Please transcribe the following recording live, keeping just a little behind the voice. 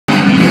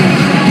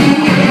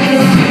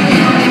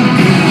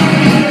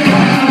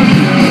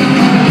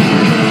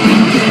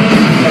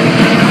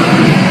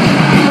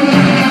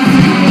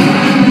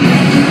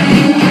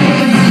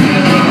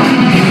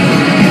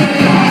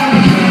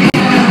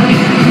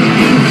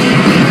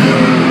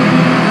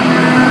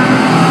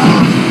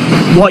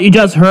What you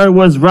just heard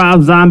was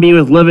Rob Zombie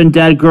with Living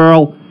Dead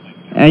Girl,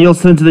 and you'll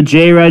listen to the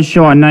JRed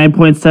Show on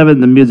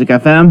 9.7 The Music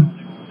FM.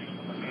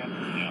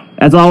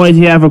 As always,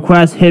 if you have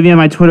requests, hit me on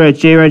my Twitter at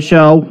JRed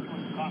Show.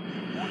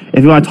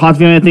 If you want to talk to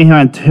me on anything,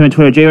 hit me on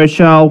Twitter at JRed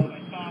Show.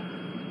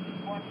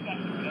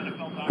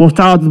 We'll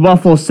start with the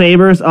Buffalo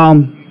Sabres.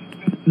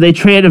 They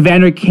traded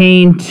Evander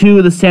Kane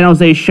to the San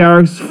Jose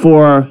Sharks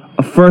for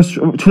a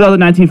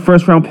 2019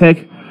 first-round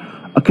pick,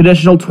 a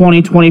conditional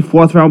 2020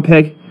 fourth-round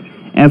pick,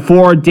 and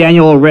for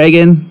Daniel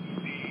O'Regan.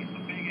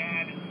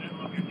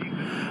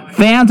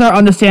 Fans are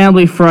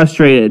understandably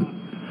frustrated.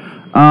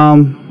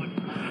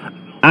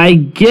 I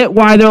get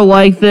why they're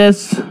like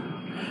this.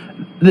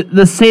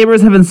 The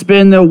Sabres have been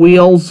spinning their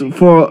wheels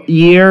for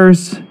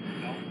years,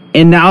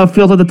 and now it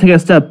feels like they're taking a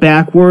step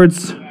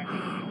backwards.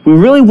 We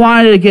really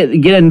wanted to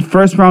get a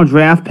first-round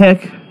draft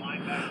pick,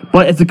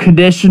 but it's a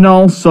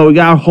conditional, so we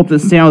gotta hope that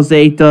San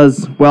Jose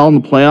does well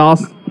in the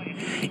playoffs.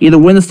 Either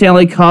win the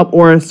Stanley Cup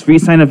or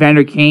re-sign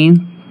Evander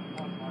Kane.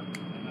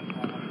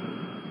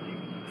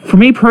 For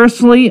me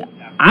personally,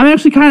 I'm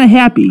actually kind of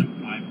happy.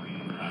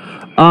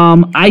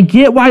 I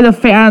get why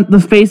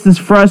the face is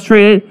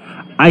frustrated.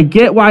 I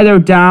get why they're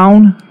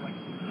down,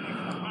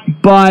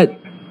 but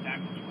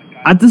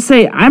I have to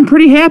say I'm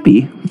pretty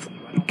happy,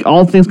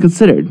 all things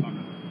considered.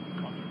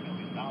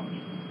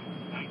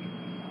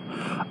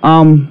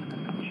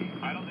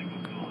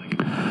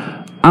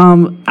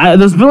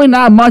 There's really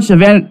not much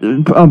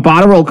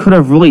Botterill could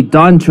have really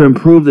done to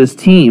improve this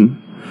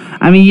team.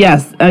 I mean,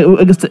 yes,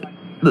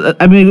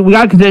 we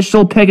got a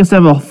conditional pick instead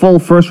of a full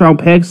first-round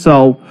pick,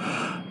 so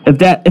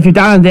if you're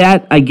down on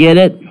that, I get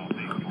it.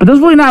 But there's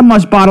really not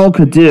much Botterill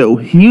could do.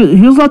 He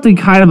was left in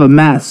kind of a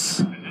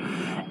mess.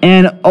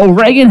 And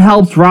O'Regan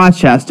helps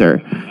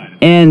Rochester.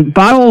 And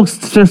Botterill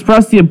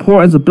expressed the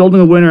importance of building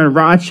a winner in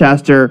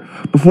Rochester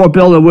before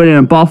building a winner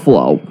in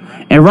Buffalo.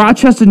 And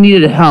Rochester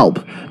needed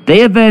help. They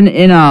have been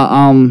in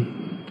a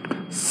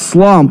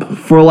slump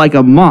for like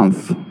a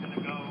month.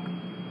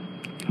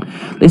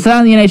 They said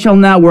on the NHL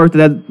Network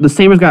that the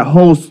Sabres got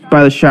hosed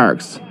by the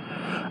Sharks.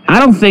 I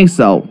don't think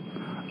so.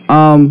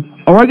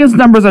 Oregon's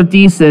numbers are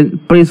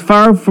decent, but he's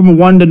far from a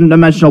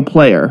one-dimensional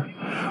player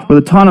with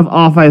a ton of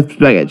off-ice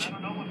baggage.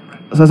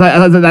 So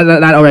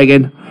not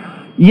Oregon.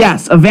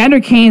 Yes, Evander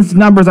Kane's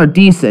numbers are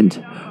decent,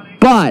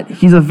 but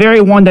he's a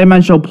very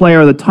one-dimensional player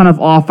with a ton of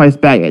off-ice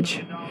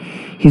baggage.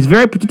 He's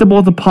very predictable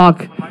with the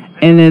puck,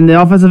 and in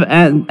the offensive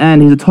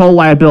end, he's a total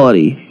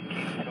liability.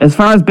 As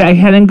far as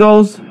backhanding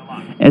goes,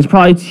 he's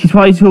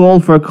probably too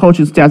old for a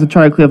coaching staff to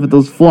try to clear up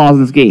those flaws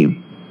in his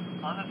game.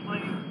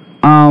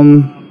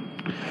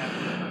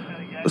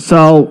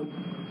 So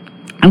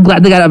I'm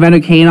glad they got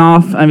Evander Kane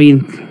off. I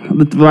mean,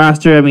 the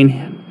roster.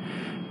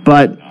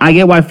 But I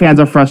get why fans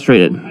are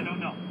frustrated.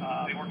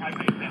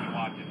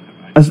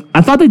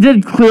 I thought they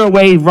did clear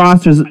away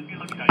rosters.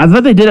 I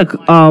thought they did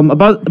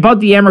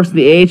about the Amherst in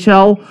the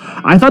AHL.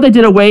 I thought they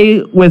did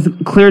away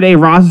with cleared A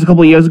rosters a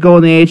couple of years ago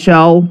in the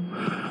AHL.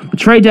 The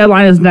trade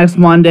deadline is next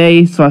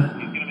Monday. So,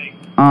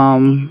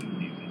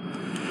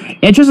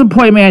 interesting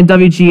point made on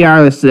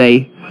WGR this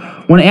today.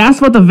 When asked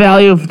about the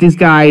value of these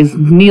guys,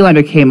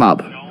 Nylander came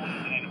up.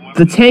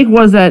 The take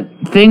was that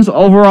things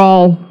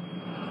overall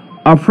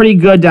are pretty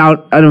good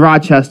down in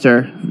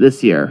Rochester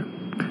this year,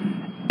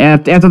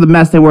 after the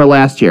mess they were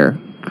last year.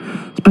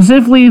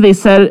 Specifically, they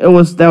said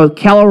that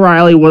Cal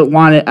O'Reilly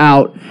wanted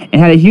out and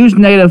had a huge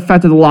negative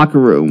effect on the locker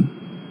room.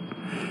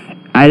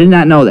 I did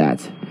not know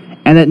that.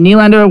 And that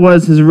Nylander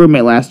was his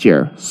roommate last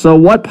year. So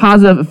what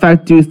positive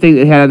effect do you think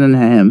it had on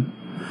him?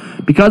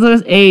 Because of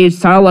his age, it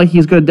sounded like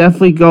he's going to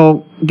definitely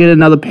go get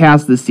another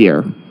pass this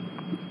year.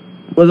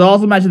 It was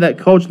also mentioned that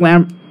Coach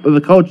Dan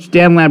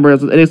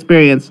Lambert was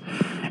inexperienced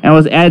and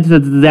was added to the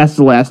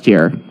disaster last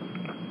year.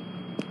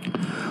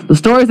 The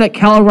story is that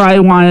Cal O'Reilly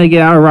wanted to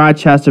get out of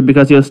Rochester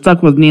because he was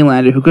stuck with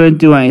Nylander, who couldn't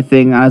do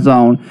anything on his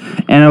own,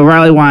 and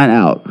O'Reilly wanted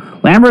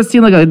out. Lambert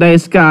seemed like a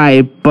nice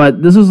guy,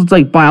 but this was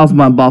like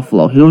Bilesma in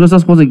Buffalo. He was just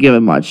not supposed to give it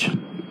much.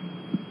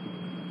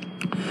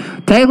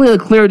 Technically, the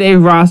cleared A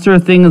roster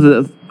thing is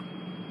a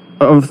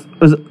thing of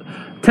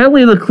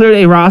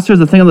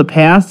the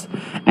past.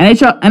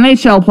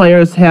 NHL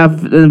players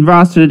have been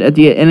rostered at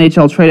the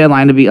NHL trade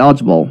deadline to be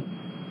eligible.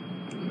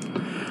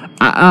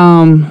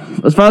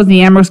 As far as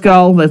the Amherst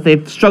go,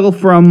 they've struggled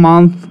for a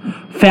month.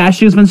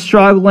 Fashu's been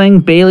struggling.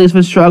 Bailey's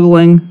been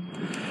struggling.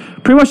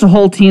 Pretty much the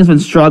whole team's been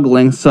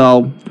struggling.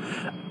 So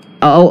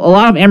a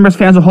lot of Amherst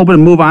fans are hoping to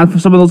move on for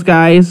some of those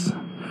guys,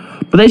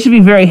 but they should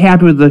be very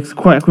happy with the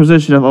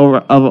acquisition of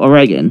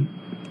Oregon.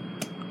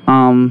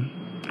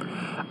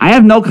 I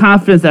have no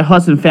confidence that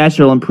Hudson Fashu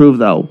will improve,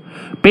 though.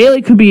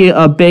 Bailey could be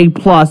a big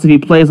plus if he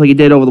plays like he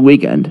did over the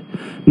weekend.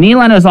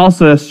 Nylander is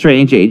also a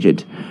strange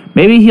agent.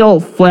 Maybe he'll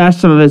flash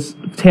some of his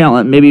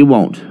talent. Maybe he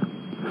won't.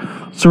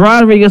 So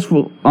Rodriguez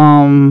will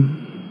not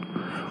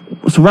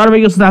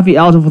be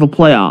eligible for the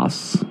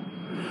playoffs.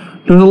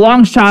 It was a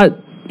long shot.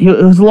 It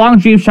was a long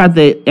dream shot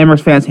that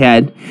Amherst fans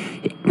had.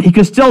 He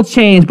could still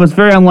change, but it's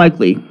very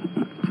unlikely.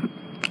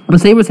 The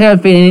Sabres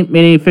haven't made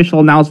any official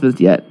announcements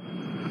yet,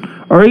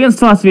 Oregon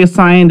still has to be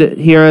assigned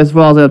here as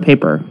well as at the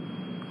paper.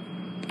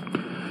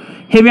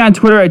 Hit me on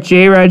Twitter at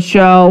JRed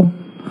Show.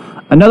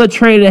 Another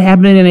trade that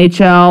happened in the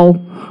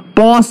NHL.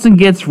 Boston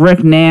gets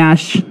Rick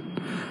Nash.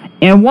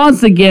 And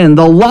once again,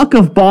 the luck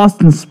of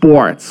Boston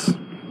sports.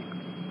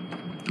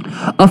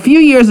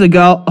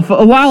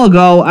 A while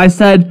ago, I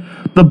said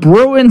the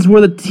Bruins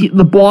were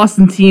the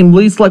Boston team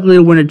least likely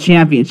to win a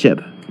championship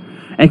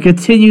and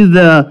continue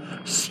the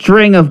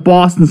string of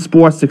Boston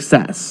sports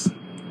success.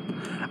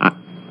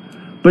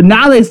 But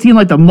now they seem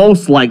like the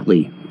most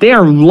likely. They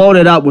are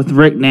loaded up with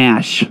Rick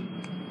Nash.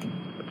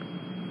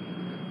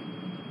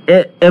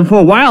 And for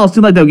a while, it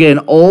seemed like they were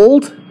getting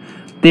old.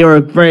 They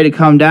were ready to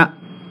come down.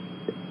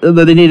 It looked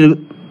like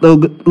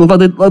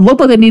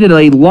they needed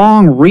a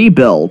long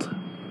rebuild,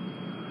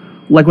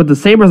 like what the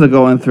Sabres are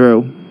going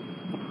through.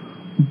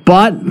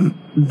 But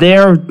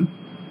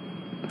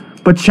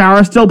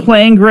Chara's still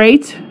playing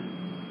great.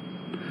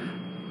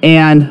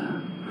 And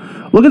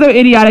look at their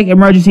idiotic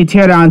emergency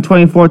teardown in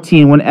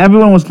 2014 when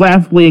everyone was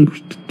laughably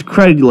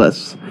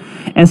incredulous.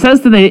 And since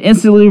then, they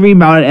instantly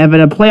rebounded and have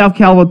been a playoff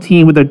caliber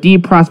team with their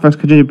deep prospects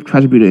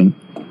contributing.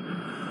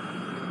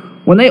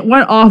 When they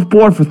went off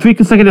board for 3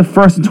 consecutive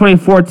firsts in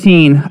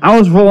 2014, I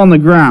was rolling on the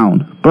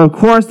ground. But of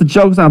course, the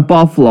joke's on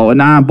Buffalo and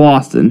not on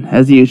Boston,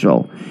 as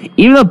usual.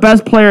 Even the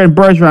best player in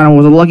Bergeron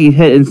was a lucky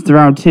hit in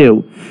round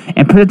 2,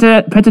 and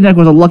Petanek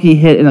was a lucky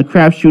hit in the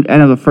crapshoot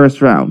end of the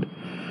first round.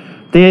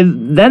 They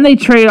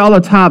traded all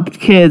the top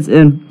kids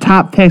and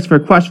top picks for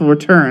questionable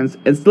returns,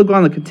 and still go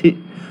on to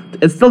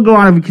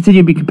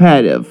continue to be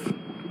competitive.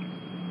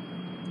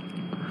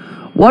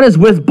 What is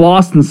with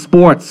Boston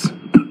sports?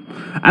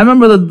 I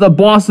remember the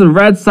Boston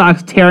Red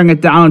Sox tearing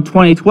it down in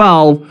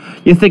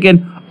 2012. You're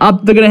thinking,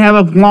 they're going to have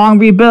a long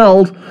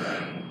rebuild.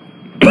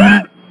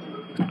 And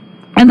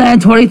then in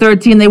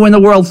 2013, they win the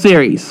World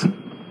Series.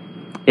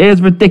 It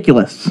is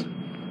ridiculous.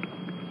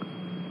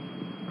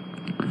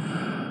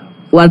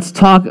 Let's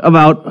talk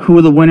about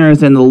who the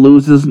winners and the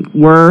losers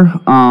were.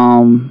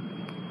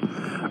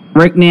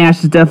 Rick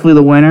Nash is definitely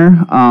the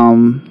winner.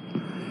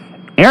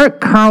 Erik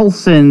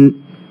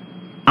Karlsson,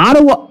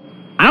 Ottawa.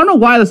 I don't know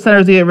why the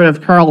Senators get rid of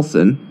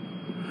Karlsson.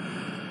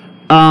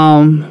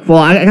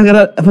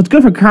 If it's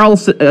good for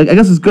Karlsson, I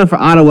guess it's good for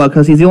Ottawa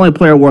because he's the only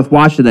player worth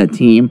watching that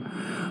team.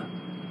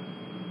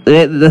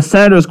 The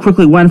Senators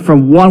quickly went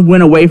from one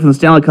win away from the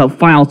Stanley Cup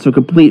Finals to a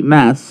complete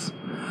mess.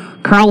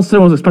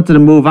 Karlsson was expected to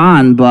move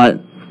on, but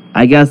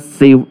I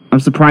guess I'm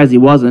surprised he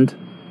wasn't.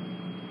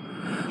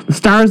 The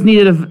Stars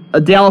needed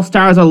Dallas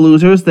Stars are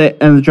losers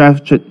in the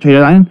draft trade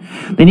line.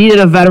 They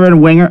needed a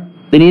veteran winger.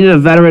 General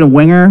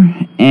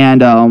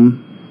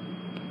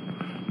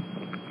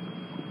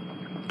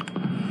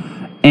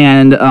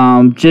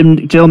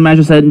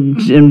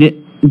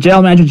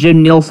manager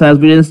Jim Neal says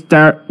we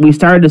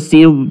started to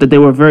see that they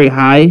were very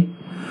high.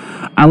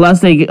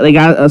 Unless they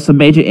got some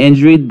major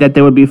injury that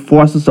they would be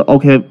forced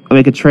to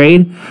make a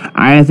trade,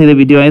 I didn't think they'd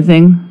be doing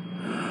anything.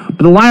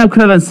 But the lineup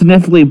could have been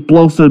significantly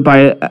bolstered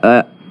by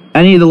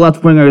any of the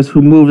left wingers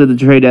who moved at the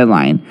trade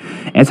deadline.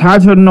 And it's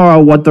hard to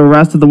ignore what the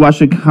rest of the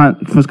Western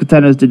Conference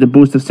contenders did to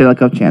boost their Stanley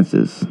Cup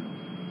chances.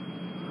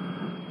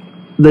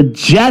 The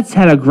Jets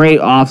had a great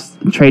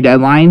off-trade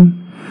deadline.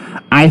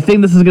 I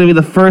think this is going to be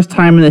the first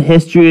time in the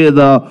history of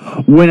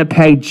the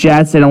Winnipeg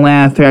Jets and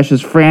Atlanta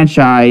Thrashers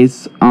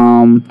franchise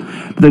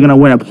that they're going to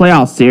win a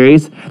playoff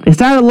series. They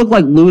started to look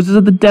like losers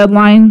at the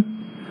deadline,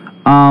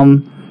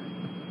 but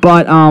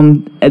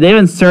they've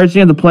been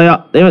surging at the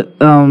playoff.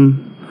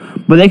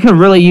 But they could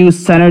really use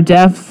center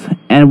depth,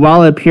 and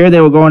while it appeared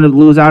they were going to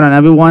lose out on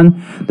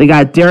everyone, they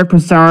got Derek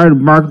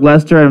Brassard, Mark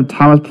Lester, and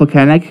Thomas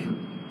Plekanec.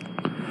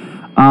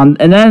 And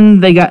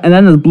then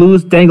the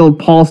Blues dangled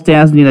Paul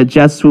Stastny and the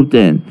Jets swooped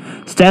in.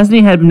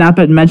 Stastny had not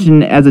been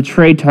mentioned as a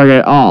trade target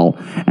at all,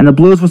 and the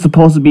Blues were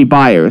supposed to be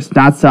buyers,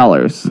 not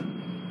sellers.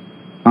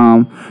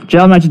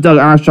 General manager Doug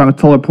Armstrong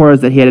told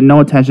reporters that he had no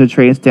intention of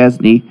trading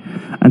Stastny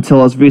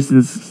until his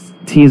recent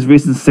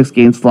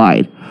 6-game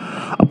slide.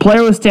 A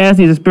player with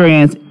Stastny's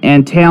experience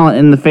and talent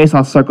in the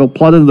faceoff circle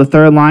plugged into the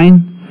third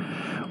line.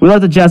 We like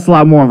the Jets a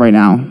lot more right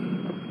now.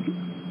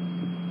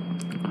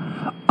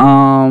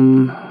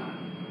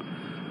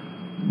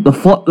 The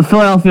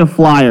Philadelphia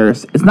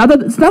Flyers. It's not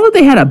that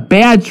they had a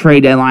bad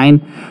trade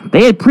deadline.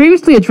 They had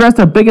previously addressed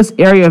their biggest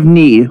area of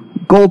need,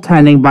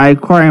 goaltending, by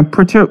acquiring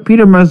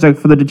Peter Mrazek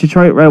for the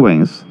Detroit Red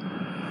Wings.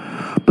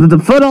 But the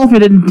Philadelphia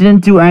didn't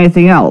do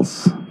anything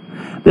else.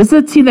 This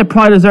is a team that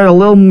probably deserved a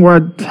little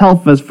more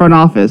help from its front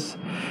office.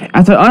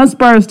 After an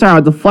uninspired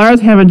start, the Flyers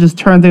haven't just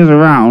turned things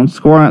around,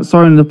 soaring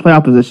into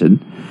playoff position.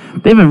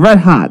 They've been red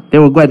hot. They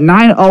were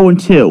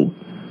 9-0-2.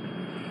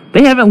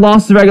 They haven't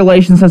lost the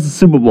regulation since the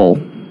Super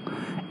Bowl.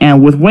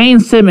 And with Wayne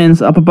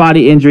Simmons' upper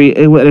body injury,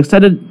 who has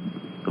an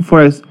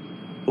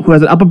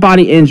upper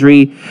body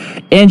injury,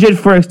 injured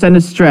for an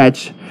extended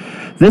stretch,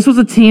 this was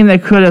a team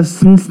that could have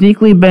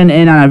sneakily been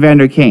in on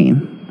Evander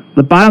Kane.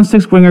 The bottom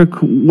six winger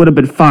would have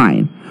been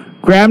fine.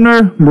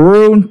 Grabner,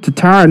 Maroon,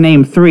 Tatar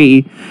named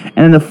 3, and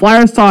then the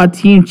Flyers saw a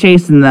team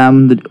chasing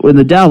them when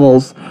the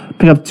Devils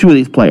pick up 2 of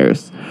these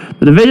players.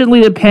 The division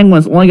leader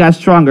Penguins only got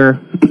stronger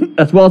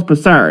as well as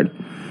Brassard.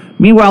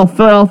 Meanwhile,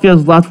 Philadelphia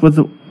is left with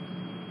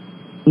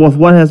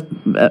what has.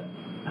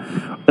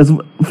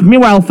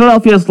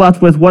 Philadelphia is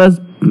left with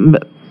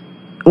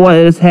what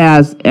it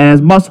has,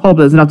 and must hope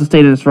that it's enough to stay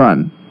in this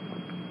run.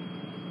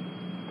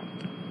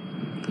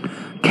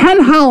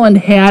 Ken Holland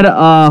had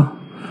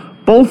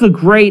both a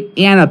great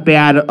and a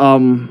bad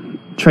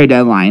trade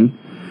deadline.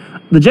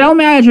 The general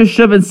manager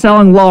should have been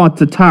selling low on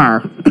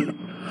Tatar.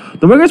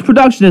 The Wingers'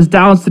 production is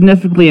down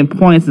significantly in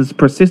points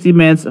per 60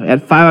 minutes at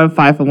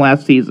 5-on-5 from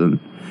last season.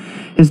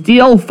 His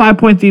deal,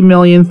 $5.3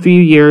 million,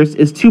 3 years,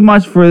 is too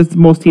much for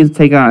most teams to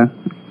take on.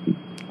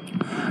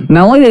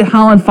 Not only did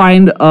Holland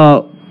find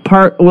a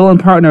willing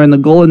partner in the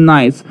Golden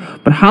Knights,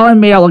 but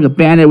Holland made out like a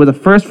bandit with a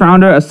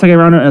first-rounder, a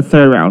second-rounder, and a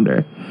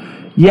third-rounder.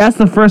 Yes,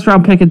 the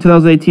first-round pick in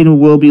 2018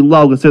 will be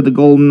low considering the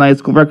Golden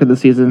Knights' record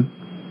this season,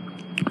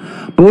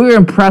 but we were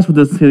impressed with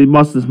this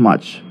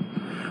much.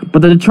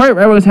 But the Detroit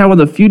Red Wings had one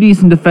of the few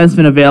decent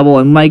defensemen available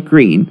in Mike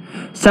Green.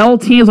 Several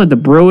teams like the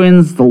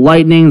Bruins, the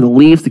Lightning, the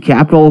Leafs, the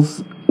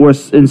Capitals were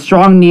in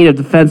strong need of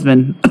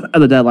defensemen at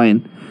the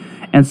deadline,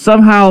 and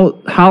somehow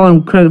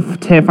Holland couldn't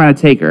find a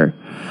taker.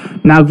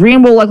 Now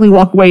Green will likely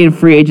walk away in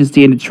free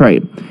agency in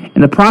Detroit.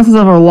 In the process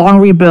of a long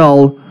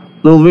rebuild,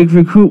 they'll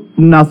recoup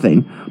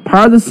nothing.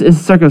 Part of this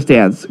is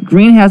circumstance.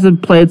 Green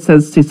hasn't played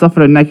since he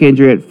suffered a neck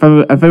injury at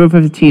February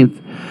 15th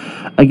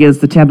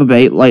against the Tampa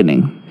Bay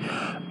Lightning.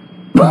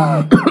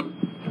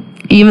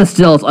 Even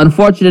still, it's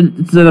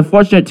an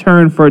unfortunate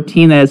turn for a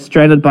team that is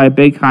stranded by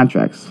big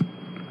contracts.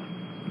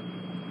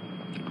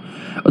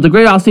 With a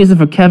great offseason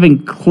for Kevin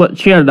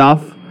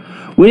Cheredoff,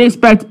 we'd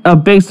expect a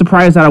big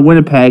surprise out of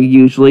Winnipeg,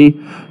 usually.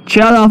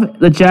 Cheredoff,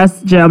 the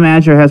Jets general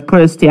manager, has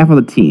put his stamp on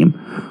the team,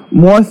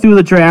 more through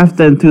the draft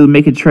than through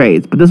making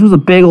trades, but this was a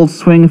big old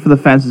swing for the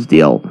fences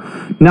deal.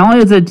 Not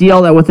only is it a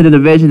deal that within a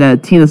division that a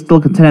team is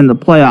still contending in the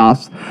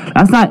playoffs,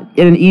 that's not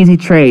an easy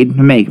trade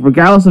to make,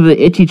 regardless of the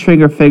itchy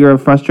trigger figure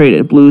of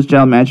frustrated Blues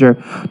general manager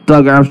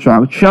Doug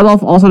Armstrong.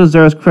 Cheredoff also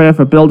deserves credit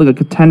for building a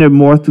contender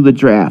more through the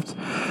draft,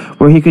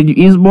 where he could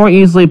more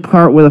easily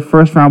part with a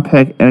first-round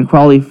pick and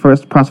quality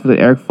first prospect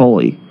Eric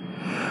Foley.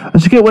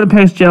 Let's get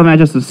Winnipeg's general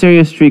manager some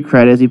serious street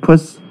credit as he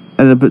puts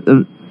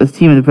his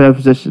team in a better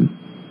position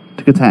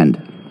to contend.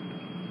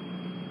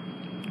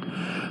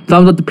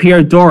 Thumbs up to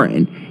Pierre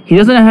Doran. He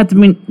doesn't have to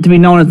be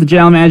known as the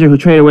general manager who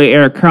traded away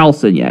Erik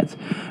Karlsson yet.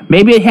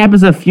 Maybe it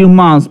happens in a few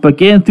months, but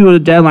getting through the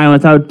deadline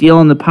without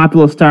dealing the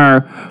popular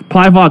star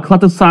probably brought a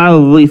collective sigh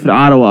of relief in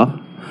Ottawa.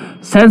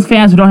 Sens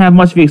fans who don't have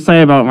much to be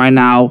excited about right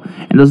now,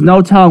 and there's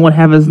no telling what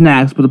happens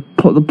next, but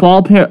the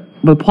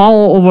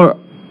Paul over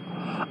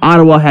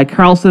Ottawa had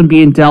Karlsson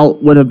being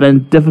dealt would have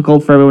been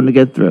difficult for everyone to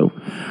get through.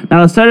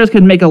 Now the Senators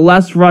can make a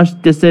less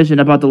rushed decision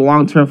about the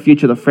long-term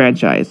future of the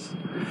franchise.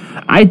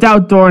 I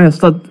doubt Doran has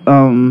slept,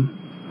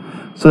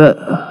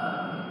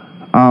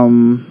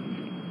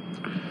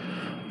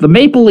 the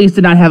Maple Leafs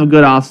did not have a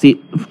good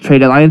off-trade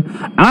deadline.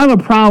 I don't have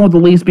a problem with the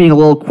Leafs being a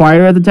little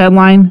quieter at the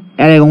deadline,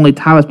 adding only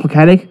Thomas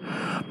Plekanec,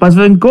 but it's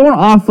been getting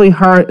awfully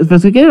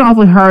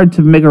hard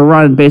to make a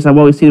run based on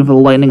what we've seen for the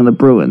Lightning and the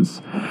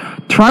Bruins.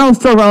 Toronto's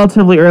still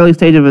relatively early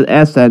stage of its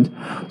ascent,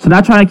 so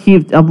not trying to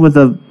keep up with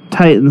the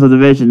Titans of the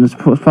division is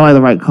probably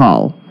the right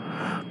call.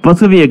 But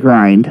it's going to be a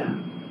grind.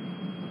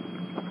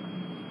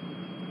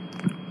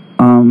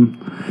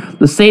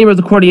 The Sabres,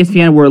 according to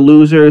ESPN, were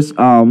losers.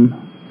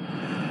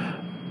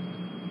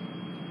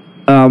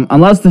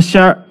 Unless the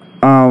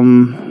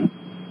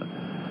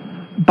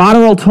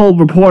Botterill told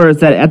reporters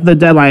that at the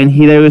deadline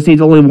they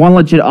received only one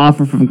legit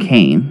offer from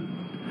Kane.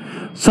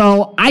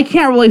 So I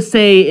can't really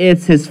say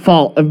it's his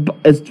fault.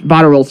 It's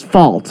Botterill's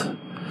fault.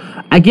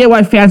 I get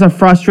why fans are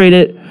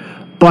frustrated,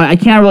 but I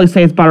can't really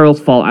say it's Botterill's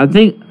fault. I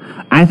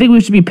think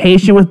we should be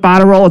patient with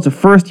Botterill. It's a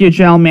first-year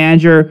general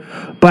manager,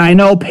 but I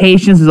know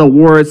patience is a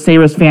word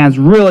Sabres fans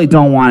really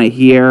don't want to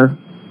hear.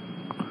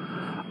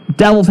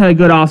 Devils had a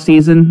good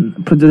offseason,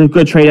 a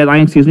good trade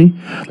deadline,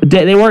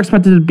 They were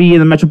expected to be in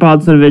the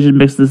Metropolitan Division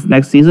mix this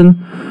next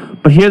season,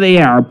 but here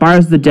they are,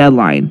 bars the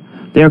deadline.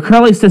 They are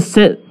currently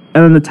sit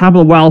on the top of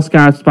the wild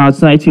card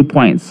spot, 92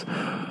 points.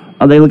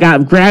 They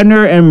got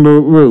Grabner and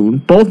Maroon.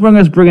 Both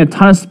wingers bring a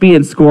ton of speed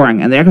and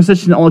scoring, and the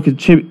acquisitions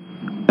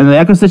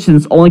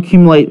only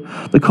accumulate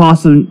the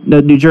cost of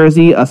New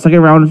Jersey, a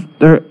second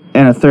rounder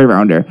and a third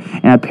rounder,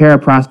 and a pair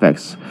of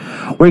prospects.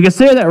 When you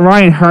consider that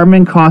Ryan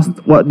Hartman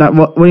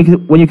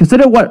when you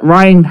consider what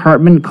Ryan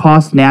Hartman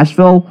cost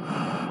Nashville,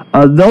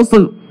 those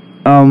look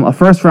a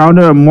first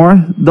rounder or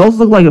more. Those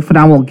look like a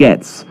phenomenal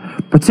gets,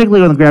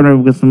 particularly when the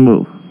Grabner gets the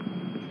move.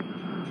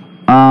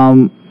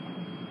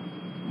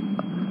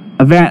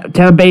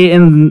 Tampa Bay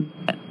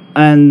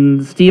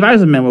and Steve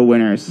Eisenman were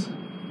winners.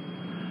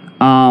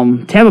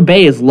 Tampa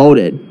Bay is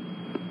loaded.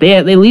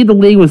 They lead the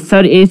league with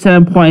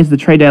 87 points at the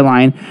trade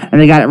deadline,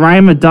 and they got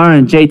Ryan McDonough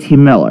and JT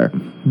Miller.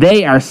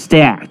 They are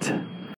stacked.